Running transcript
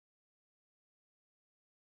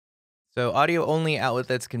So audio only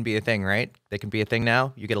outlets can be a thing, right? They can be a thing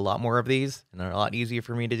now. You get a lot more of these and they're a lot easier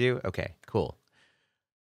for me to do. Okay, cool.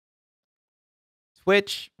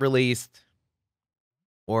 Twitch released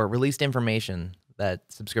information that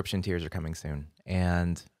subscription tiers are coming soon.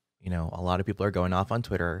 And, a lot of people are going off on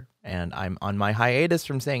Twitter, and I'm on my hiatus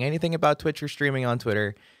from saying anything about Twitch or streaming on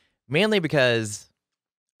Twitter, mainly because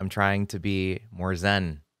I'm trying to be more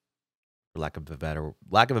zen, for lack of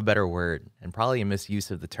a better word, and probably a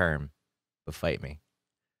misuse of the term, but fight me.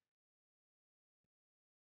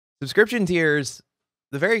 Subscription tiers,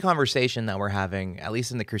 the very conversation that we're having, at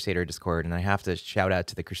least in the Crusader Discord, and I have to shout out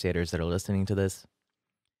to the Crusaders that are listening to this,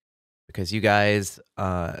 because you guys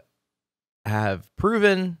have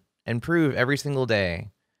proven and prove every single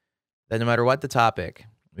day that no matter what the topic,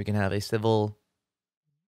 we can have a civil,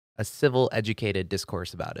 educated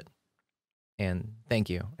discourse about it. And thank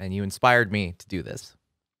you. And you inspired me to do this.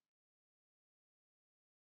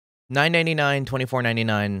 $9.99,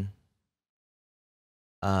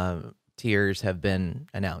 $24.99 tiers have been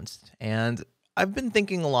announced. And I've been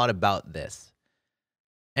thinking a lot about this.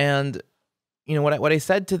 And, what I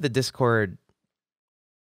said to the Discord,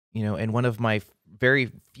 in one of my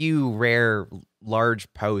very few rare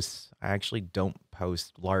large posts, I actually don't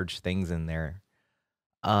post large things in there,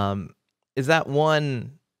 is that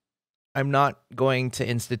one, I'm not going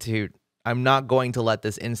to let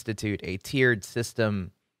this institute a tiered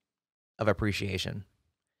system of appreciation.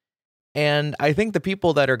 And I think the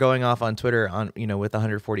people that are going off on Twitter with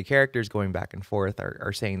 140 characters going back and forth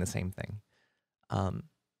are saying the same thing.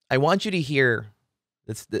 I want you to hear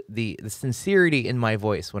the sincerity in my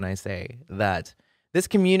voice when I say that this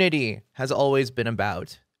community has always been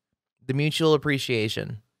about the mutual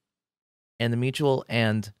appreciation and the mutual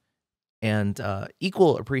and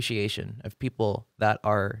equal appreciation of people that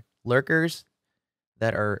are lurkers,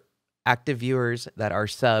 that are active viewers, that are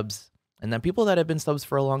subs, and then people that have been subs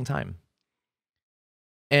for a long time.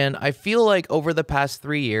 And I feel like over the past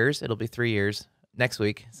 3 years, it'll be 3 years next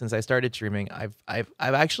week since I started streaming, I've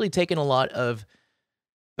actually declined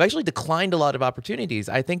a lot of opportunities.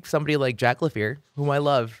 I think somebody like Jack Lafier, whom I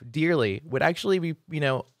love dearly, would actually be,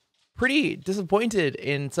 pretty disappointed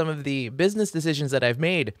in some of the business decisions that I've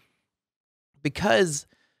made because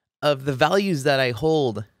of the values that I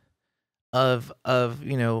hold of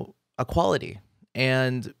equality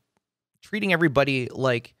and treating everybody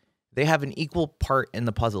like they have an equal part in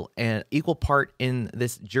the puzzle and equal part in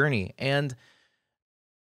this journey. And,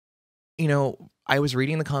 I was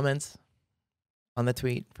reading the comments on the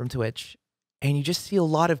tweet from Twitch, and you just see a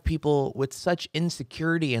lot of people with such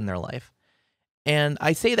insecurity in their life. And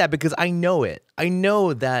I say that because I know it. I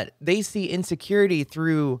know that they see insecurity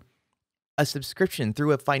through a subscription,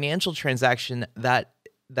 through a financial transaction that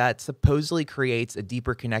supposedly creates a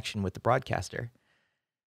deeper connection with the broadcaster.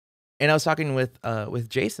 And I was talking with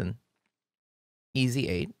Jason, Easy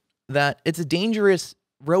 8, that it's a dangerous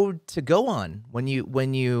road to go on when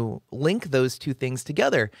you link those two things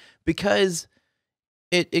together, because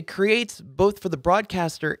it creates, both for the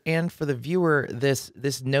broadcaster and for the viewer,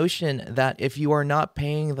 this notion that if you are not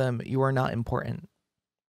paying them, you are not important.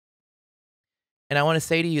 And I want to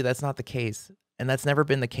say to you, that's not the case. And that's never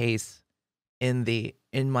been the case in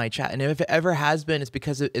my chat. And if it ever has been, it's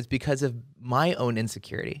because of my own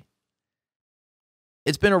insecurity.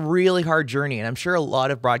 It's been a really hard journey. And I'm sure a lot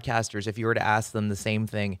of broadcasters, if you were to ask them the same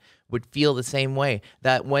thing, would feel the same way.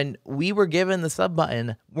 That when we were given the sub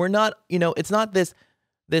button, we're not, it's not this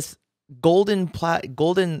golden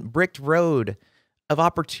bricked road of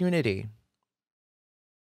opportunity.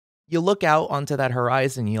 You look out onto that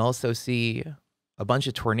horizon, you also see a bunch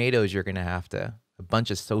of tornadoes a bunch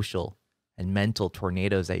of social and mental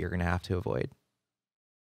tornadoes that you're going to have to avoid.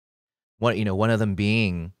 One of them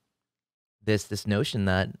being this notion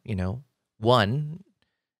that, one,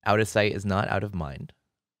 out of sight is not out of mind,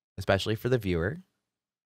 especially for the viewer.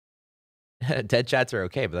 Dead chats are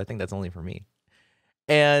okay, but I think that's only for me.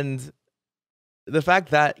 And the fact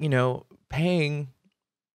that, paying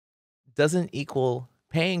doesn't equal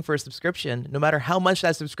paying for a subscription, no matter how much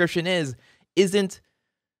that subscription isn't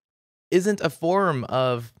a form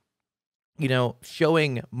of,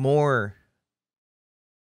 showing more.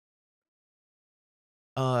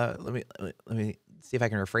 Let me see if I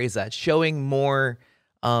can rephrase that. Showing more,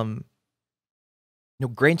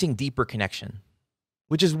 granting deeper connection,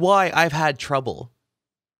 which is why I've had trouble.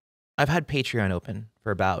 I've had Patreon open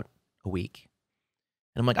for about a week.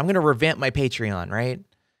 And I'm like, I'm going to revamp my Patreon, right?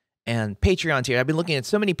 And Patreon tier. I've been looking at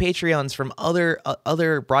so many Patreons from other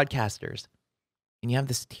broadcasters. And you have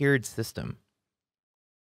this tiered system.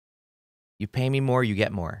 You pay me more, you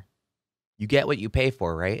get more. You get what you pay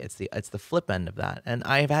for, right? It's the flip end of that. And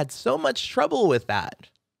I've had so much trouble with that.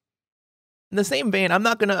 In the same vein, I'm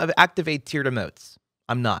not going to activate tiered emotes.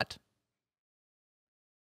 I'm not.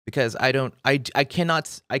 Because I cannot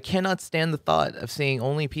stand the thought of seeing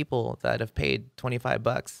only people that have paid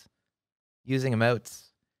 $25 using emotes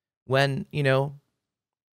when,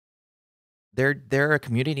 they're a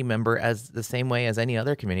community member as the same way as any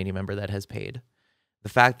other community member that has paid. The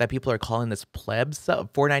fact that people are calling this pleb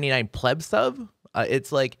sub, $4.99 pleb sub,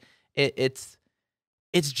 it's like it's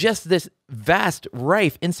just this vast,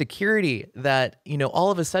 rife insecurity that, all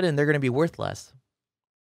of a sudden they're going to be worth less.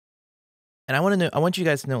 And I want you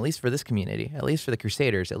guys to know, at least for this community, at least for the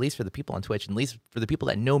Crusaders, at least for the people on Twitch, and at least for the people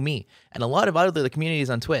that know me, and a lot of other communities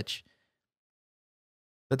on Twitch,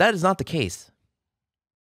 that is not the case.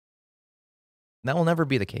 That will never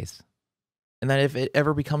be the case. And that if it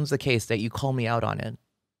ever becomes the case, that you call me out on it.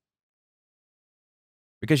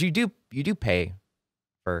 Because you do pay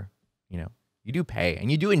for, you do pay,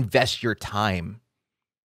 and you do invest your time.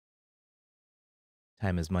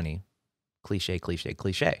 Time is money. Cliche, cliche,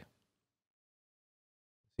 cliche.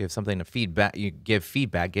 You have something to feedback. You give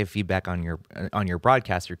feedback on your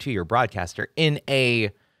broadcaster, to your broadcaster in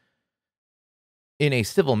a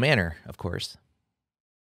civil manner, of course,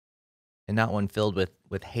 and not one filled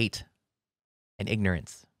with hate and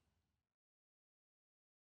ignorance.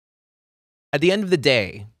 At the end of the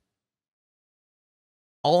day,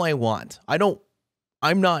 all I want,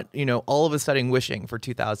 I'm not, all of a sudden wishing for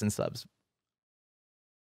 2,000 subs.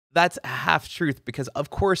 That's half truth, because of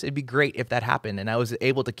course it'd be great if that happened and I was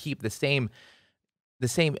able to keep the same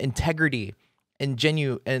integrity and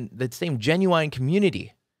the same genuine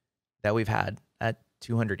community that we've had at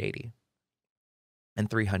 280 and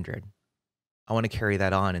 300. I want to carry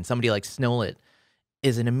that on, and somebody like Snowlit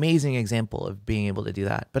is an amazing example of being able to do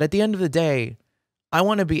that. But at the end of the day, I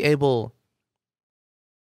want to be able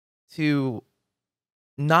to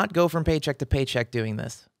not go from paycheck to paycheck doing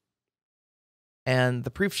this. And the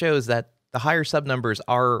proof shows that the higher sub numbers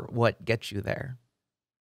are what gets you there.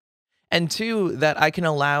 And two, that I can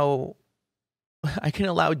allow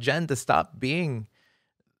Jen to stop being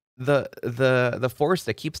the force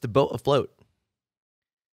that keeps the boat afloat.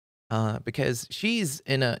 Because she's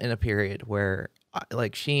in a period where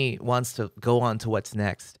she wants to go on to what's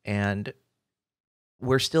next, and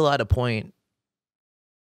we're still at a point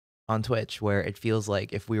on Twitch where it feels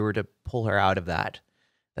like if we were to pull her out of that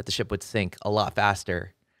the ship would sink a lot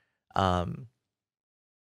faster than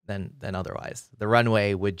otherwise. The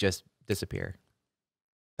runway would just disappear.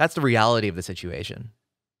 That's the reality of the situation.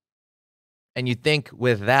 And you'd think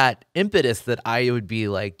with that impetus that I would be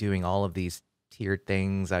doing all of these tiered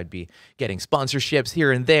things. I'd be getting sponsorships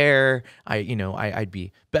here and there. I'd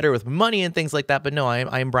be better with money and things like that. But no,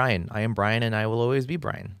 I am Brian. I am Brian, and I will always be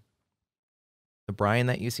Brian. The Brian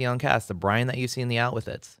that you see on cast, the Brian that you see in the Out With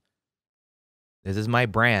It's. This is my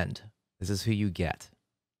brand. This is who you get.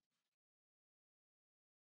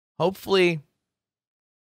 Hopefully,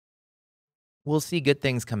 we'll see good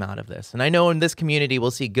things come out of this. And I know in this community, we'll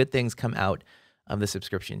see good things come out of the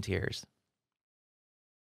subscription tiers.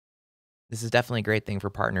 This is definitely a great thing for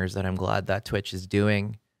partners that I'm glad that Twitch is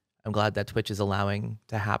doing. I'm glad that Twitch is allowing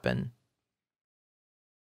to happen.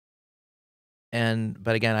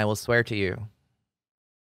 But again, I will swear to you,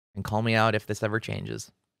 and call me out if this ever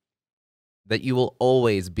changes, that you will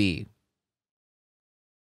always be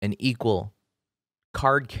an equal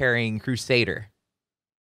card-carrying crusader,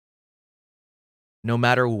 no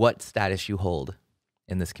matter what status you hold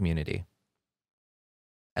in this community.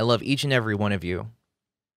 I love each and every one of you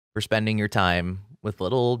for spending your time with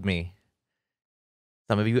little old me.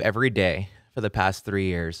 Some of you every day for the past 3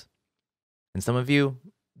 years, and some of you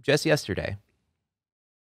just yesterday.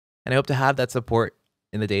 And I hope to have that support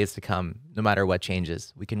in the days to come, no matter what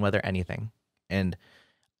changes. We can weather anything. And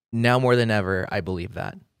now more than ever, I believe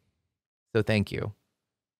that. So thank you.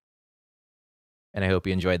 And I hope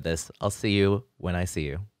you enjoyed this. I'll see you when I see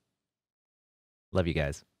you. Love you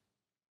guys.